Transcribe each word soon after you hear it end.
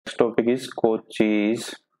Next topic is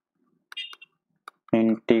Cauchy's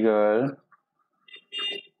Integral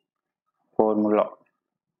Formula.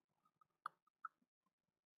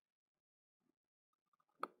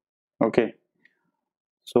 Okay,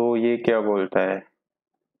 सो ये क्या बोलता है?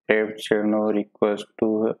 F Z not equals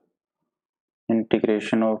to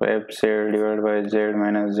integration of F Z divide by Z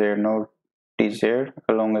minus Z not T Z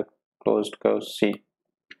along a closed curve सी.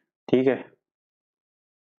 ठीक है,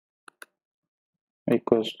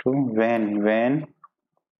 equals to when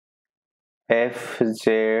F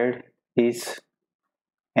Z is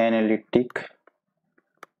analytic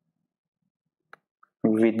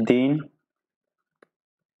within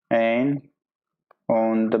and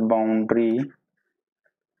on the boundary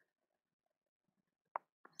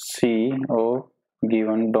C of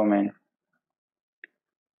given domain.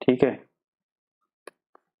 ठीक है,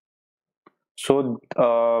 so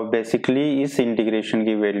basically इस integration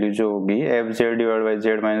की value जो होगी F Z divide by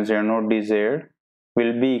Z minus Z not D Z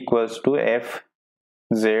will be equals to F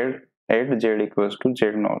Z eight Z equals to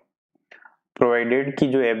Z not, provided कि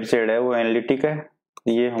जो F Z है वो एनालिटिक है.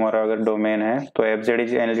 ये हमारा अगर डोमेन है तो F Z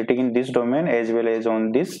is analytic in this domain as well as on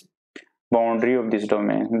this boundary of this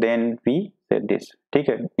domain, then we said this. ठीक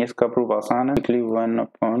है, इसका प्रूफ आसान है,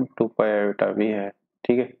 1/2 पाई आयोटा भी है.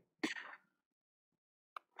 ठीक है,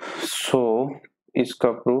 सो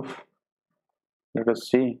इसका प्रूफ लेट अस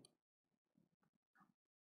सी.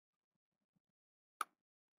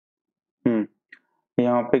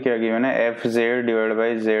 यहाँ पे क्या गिवन है? F Z divide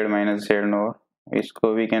by Z minus Z नोर,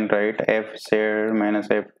 इसको we can write F Z minus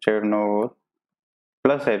F Z NOR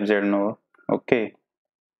plus F Z NOR. Okay,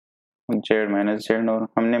 Z minus Z नोर,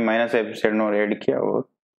 हमने माइनस एफ जेड नोर add किया और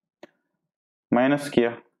minus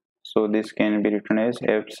किया, so this can be written as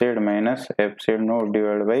F Z minus F Z NOR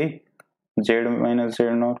divide by Z minus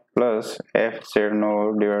Z NOR plus F Z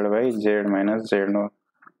NOR divide by Z minus Z NOR.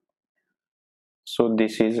 So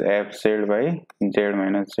this is F Z by Z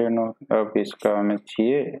minus Z note. अब इसका हमें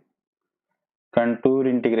चाहिए contour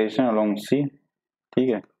integration along सी. ठीक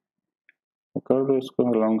है, तो कर दो इसको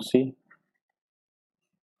अलोंग सी,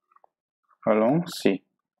 अलोंग सी.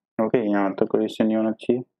 ओके, यहाँ तो कोई इश्यू नहीं होना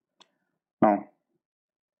चाहिए.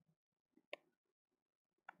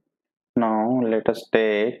 Now let us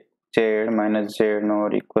take Z minus Z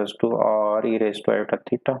note equals to R e raise to iota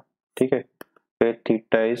theta. ठीक है, फिर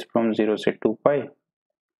थीटा इज फ्रॉम 0 से 2 पाई.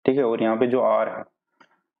 ठीक है, और यहाँ पे जो आर है,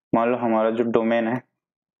 मान लो हमारा जो डोमेन है,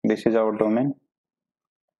 दिस इज आवर डोमेन,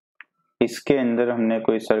 इसके अंदर हमने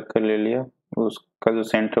कोई सर्कल ले लिया, उसका जो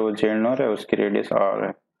सेंटर वो जेड नॉट है, उसकी रेडियस आर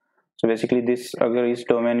है. सो बेसिकली दिस, अगर इस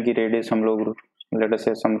डोमेन की रेडियस हम लोग लेट अस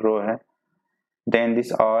से सम रो है, then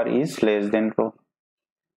this are is less than रो.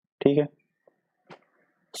 ठीक है,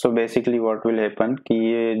 so basically what will happen कि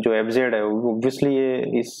ये जो एफ जेड है ऑब्वियसली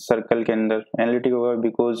ये इस सर्कल के अंदर एनालिटिक होगा,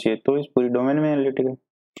 बिकॉज ये तो इस पूरी डोमेन में एनालिटिक है.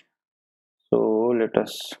 सो लेट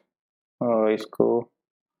अस इसको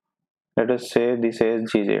लेट अस से दिस इज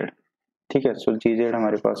जी जेड. ठीक है, सो जी जेड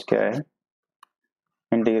हमारे पास क्या है?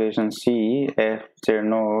 Integration C F Z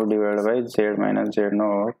note divide by Z minus Z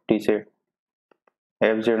note T Z.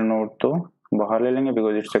 F Z note तो बाहर ले लेंगे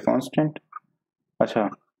बिकॉज इट्स ए कांस्टेंट. अच्छा,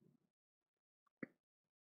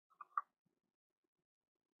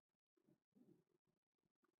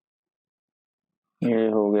 ये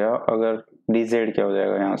हो गया. अगर डी जेड क्या हो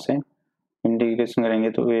जाएगा? यहाँ से इंटीग्रेशन करेंगे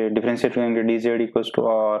तो ये डिफरेंशिएट करेंगे, D Z equals to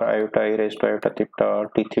are iota e raise to iota theta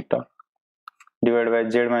T theta divide by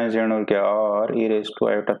Z minus Z note क्या R e raise to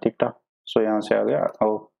iota theta. सो यहाँ से आ गया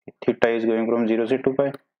और थीटा इज गोइंग फ्रॉम 0 से 2 पाई.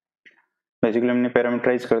 बेसिकली हमने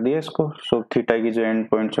parameterise कर दिया इसको. सो थीटा की जो एंड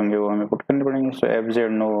पॉइंट्स होंगे वो हमें पुट करने पड़ेंगे. सो एफ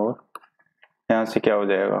जेड नोट यहाँ से क्या हो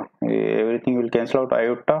जाएगा? Everything will cancel out,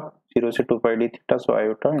 iota 0 से 2 पाई D theta, so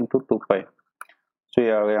iota into 2 पाई. सो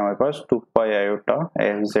ये आ गया हमारे पास 2 पाई iota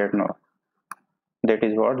F Z note, that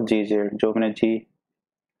is what ji Z, जो हमने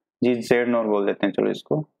जी जेड नोट बोल देते हैं चलो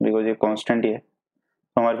इसको, बिकॉज ये कांस्टेंट ही है.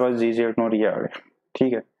 तो हमारे पास जी जेड नोट ये आ गया.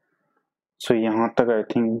 ठीक है, सो यहाँ तक I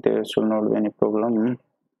think there should not be any problem.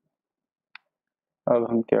 अब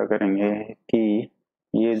हम क्या करेंगे कि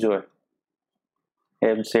ये जो है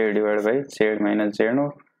F Z divide by Z minus Z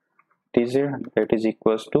note T Z, that is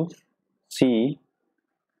equals to C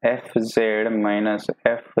F Z minus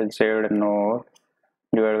F Z note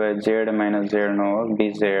divide by Z minus Z note D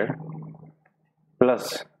Z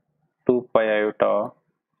plus 2 pi iota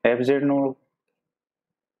F Z note.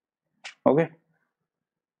 Okay,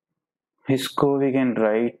 इसको we can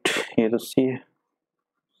write, ये तो सी है,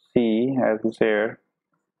 C F Z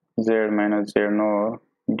Z minus Z note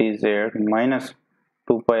D Z minus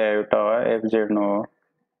 2 pi iota F Z note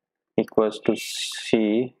equals to C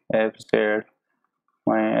F Z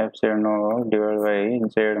my f z not divide by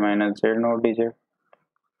z minus z not dz।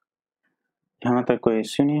 यहाँ तक कोई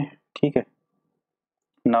issue नहीं है, ठीक है।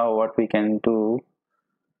 Now what we can do,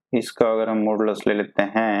 इसका अगर हम मॉडुलस ले लेते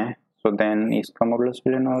हैं so then इसका मॉडुलस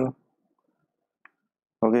भी लेना होगा।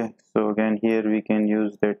 Okay, so again here we can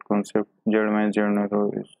use that concept z minus z naught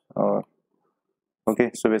or okay,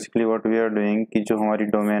 so basically what we are doing कि जो हमारी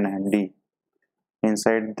डोमेन है D,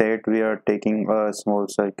 inside that we are taking a small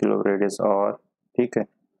circle of radius r, ठीक है।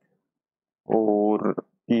 और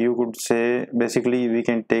you could say basically we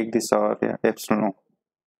can take this r, yeah, epsilon,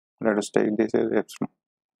 let us take this as epsilon।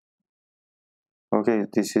 Okay,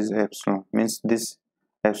 this is epsilon, means this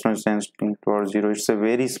epsilon stands towards 0, it's a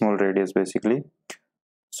very small radius basically।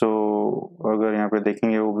 So अगर यहाँ पे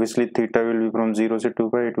देखेंगे obviously theta will be from 0 से 2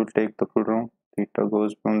 pi, it will take the full round, theta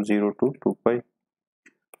goes from 0 to 2 pi।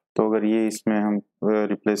 तो अगर ये इसमें हम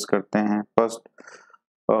रिप्लेस करते हैं first,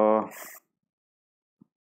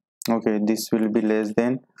 okay, this will be less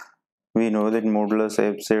than, we know that modulus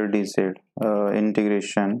f z dz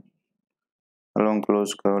integration along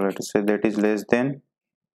closed curve, let us say that is less than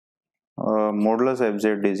modulus f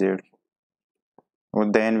z dz, or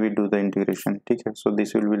then we do the integration, ठीक है। So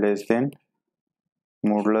this will be less than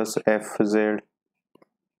modulus f z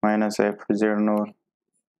minus f z naught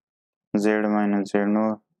z minus z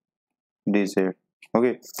naught dz।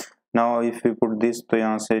 okay, now if we put this, तो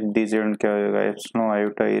यहाँ से dz क्या हो जाएगा, epsilon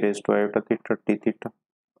iota e raised to iota theta t theta।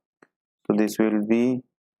 so this will be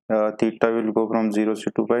theta will go from 0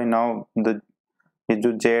 से 2 pi। now the ये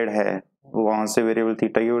जो z है वहां से वेरिएबल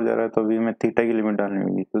थीटा की ओर जा रहा है, तो अभी हमें थीटा की लिमिट डालनी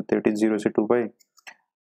होगी, तो दैट इज 0 से 2 pi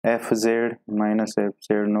F Z minus F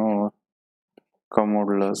Z not का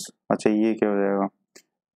मॉडुलस। अच्छा ये क्या हो जाएगा,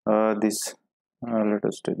 this let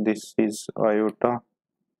us take this is iota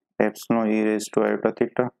epsilon E raise to iota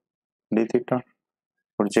theta D theta,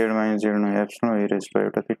 और Z minus Z not epsilon E raise to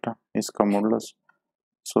iota theta, इसका modulus.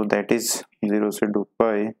 So that is 0 से 2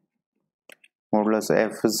 pi modulus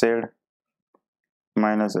F Z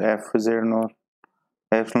minus F Z not,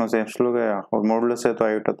 epsilon से epsilon गया और modulus है तो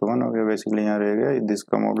iota तो 1 हो गया, बेसिकली यहाँ रह गया दिस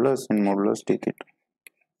का मॉडुलस इन मॉडुलस डी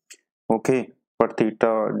थीटा। ओके, पर theta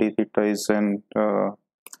D theta is an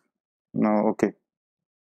no okay.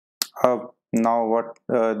 अब now what,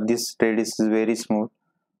 this radius is very small,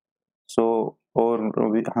 सो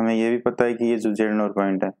और हमें ये भी पता है कि ये जो जेड नॉट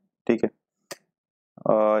पॉइंट है, ठीक है,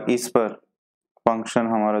 इस पर फंक्शन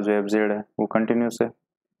हमारा जो एफ जेड है वो कंटिन्यूस है,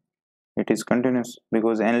 it is continuous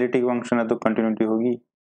because analytic function है तो कंटिन्यूटी होगी,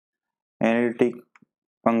 एनालिटिक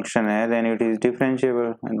फंक्शन है then it is differentiable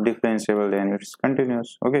and differentiable then it's continuous।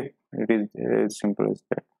 okay, it is as simple as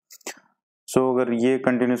that। so अगर ये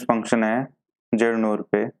continuous फंक्शन है z नोर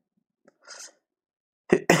पे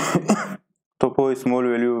तो for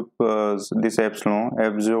small value this epsilon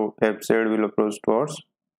f z will approach towards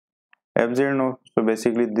f z NOR, so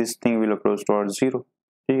basically this thing will approach towards 0,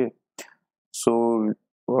 ठीक है। so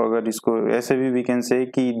अगर इसको ऐसे भी वी कैन से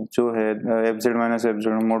कि जो है F Z minus F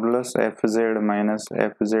Z modulus F Z minus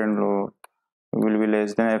F Z will be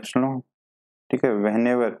less than epsilon, ठीक है,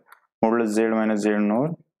 whenever modulus Z minus Z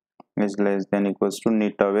not is less than equals to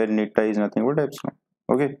Neeta, where Neeta is nothing but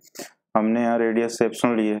epsilon. Okay, हमने यहाँ radius से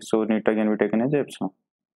epsilon लिए, सो नीटा can be taken as epsilon.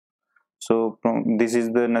 So this is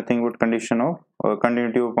the nothing but condition of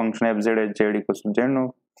continuity of function F Z H Z equals to Z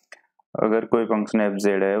not. अगर कोई function F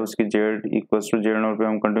Z है उसकी Z equals to Z not पे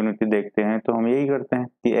हम continuity देखते हैं तो हम यही करते हैं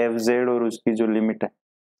कि एफ जेड और उसकी जो लिमिट है,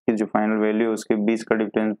 कि जो फाइनल वैल्यू है उसके बीच का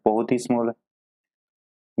डिफरेंस बहुत ही स्मॉल है,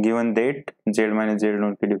 given that Z minus Z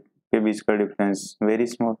not के बीच का डिफरेंस वेरी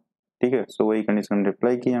स्मॉल, ठीक है। सो वही कंडीशन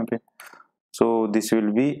रिप्लाई की यहाँ पे। So this will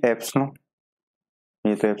be epsilon,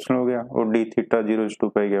 ये तो एप्सिलॉन हो गया, और डी थीटा 0 से 2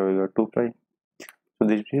 पाई क्या होगा 2 पाई, so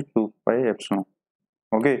this is 2 pi epsilon.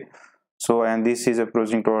 Okay, so and this is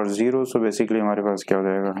approaching towards 0, so basically हमारे पास क्या हो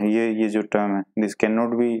जाएगा, ये जो टर्म है this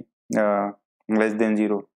cannot be less than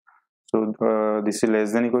 0, so this is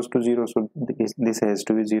less than equals to 0, so this has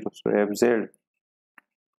to be 0, so f z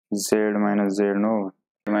z minus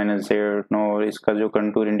z no इसका जो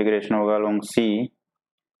contour integration होगा along c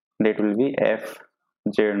that will be f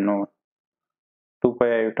z no 2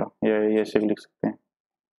 pi iota, ये ऐसे भी लिख सकते हैं।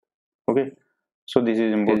 Okay, so this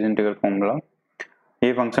is integral formula,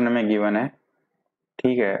 ये फंक्शन हमें गिवन है,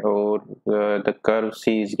 ठीक है, और the curve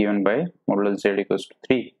C is given by modulus Z equals to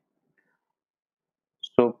 3।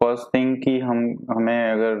 So first thing कि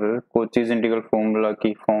हमें अगर कोचीज इंटीग्रल फॉर्मूला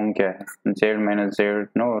की फॉर्म क्या है, Z minus Z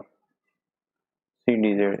not C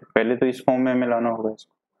D Z, पहले तो इस फॉर्म में हमें लाना होगा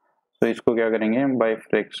इसको। तो इसको क्या करेंगे हम, bye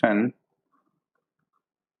fraction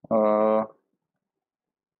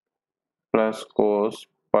plus cos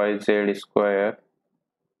pi Z square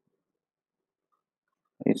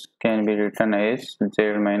this can be written as z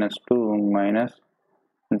minus 2 minus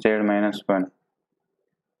z minus 1.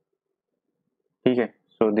 ठीक है,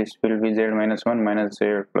 so this will be z minus 1 minus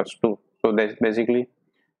z plus 2. so basically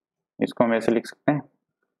इसको हम ऐसे लिख सकते हैं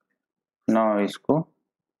ना, इसको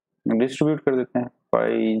डिस्ट्रीब्यूट कर देते हैं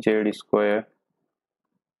पाई Z square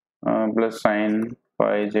plus sine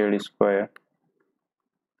pi Z square,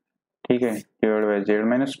 ठीक है, divide by Z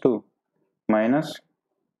minus 2 minus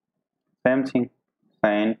same thing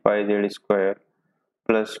sine pi Z square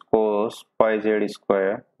plus cos pi Z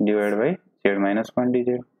square divide by Z minus 1 D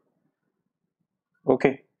Z. Okay,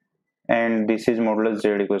 and this is modulus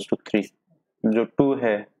Z equals to 3. जो 2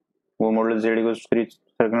 है वो modulus Z equals to 3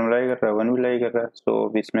 circle में लाई कर रहा है, 1 भी लाई कर रहा है.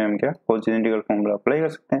 सो इसमें हम क्या कॉची इंटीग्रल फॉर्मूला अप्लाई कर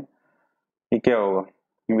सकते हैं. ये क्या होगा,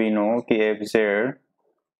 वी नो कि F Z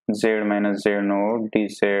Z minus Z note D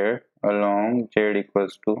Z along Z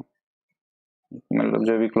equals to, मतलब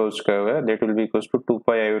जो भी क्लोज किया हुआ है that will be equals to 2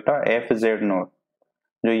 pi iota F Z note.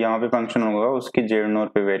 जो यहाँ पे फंक्शन होगा उसकी जेड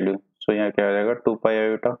नोट पे वैल्यू, सो यहाँ क्या आ जाएगा 2 पाई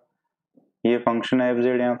आयोटा. ये फंक्शन है एफ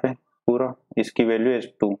जेड यहाँ पे पूरा, इसकी वैल्यू है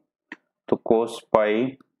 2, तो कोस पाई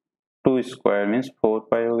 2 स्क्वायर मीन्स 4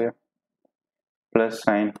 पाई हो गया प्लस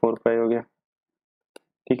साइन 4 पाई हो गया.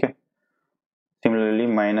 ठीक है, सिमिलरली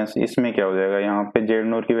माइनस इसमें क्या हो जाएगा, यहाँ पे जेड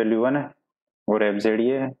नोट की वैल्यू 1 है और एफ जेड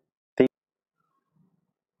ये है. ठीक,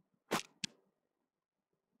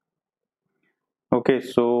 ओके,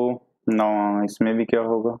 सो नाउ इसमें भी क्या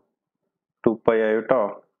होगा 2 पाई आयोटा.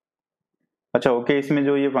 अच्छा ओके, इसमें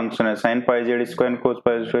जो ये फंक्शन है साइन पाई जेड स्क्वायर कोस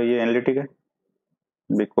पाई जेड ये एनालिटिक है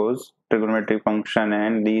because trigonometric function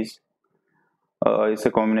and this is a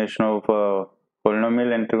combination of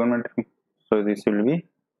polynomial and trigonometry, so this will be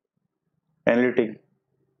analytic.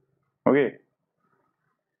 Okay,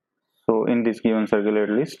 so in this given circular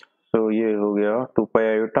list, so ये हो गया 2 पाई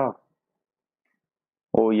iota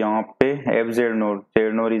और यहाँ पे F Z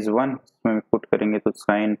note is 1, इसमें put करेंगे तो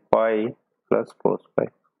sine pi plus cos pi,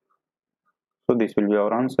 so this will be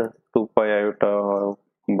our answer. 2 pi iota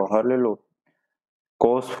बाहर ले लो,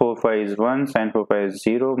 cos 4 pi is 1, sin 4 pi is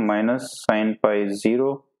 0, minus sin pi is 0,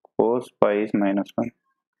 cos pi is minus 1.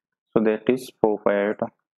 So that is 4 pi iota.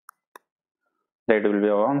 That will be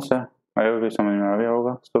our answer. I hope you समझ में आ गया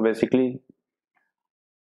होगा. So basically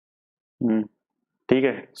ठीक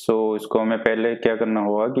है, so इसको हमें पहले क्या करना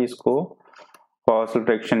होगा कि इसको पार्शियल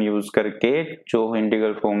फ्रैक्शन यूज करके जो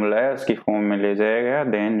इंटीग्रल फॉर्मूला है उसकी फॉर्म में ले जाया गया,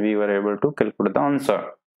 then we were able to calculate the answer.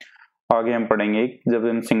 आगे हम पढ़ेंगे जब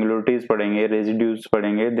हम सिंगुलरिटीज पढ़ेंगे, रेजिड्यूज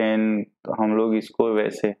पढ़ेंगे, देन हम लोग इसको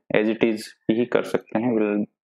वैसे एज इट इज ही कर सकते हैं.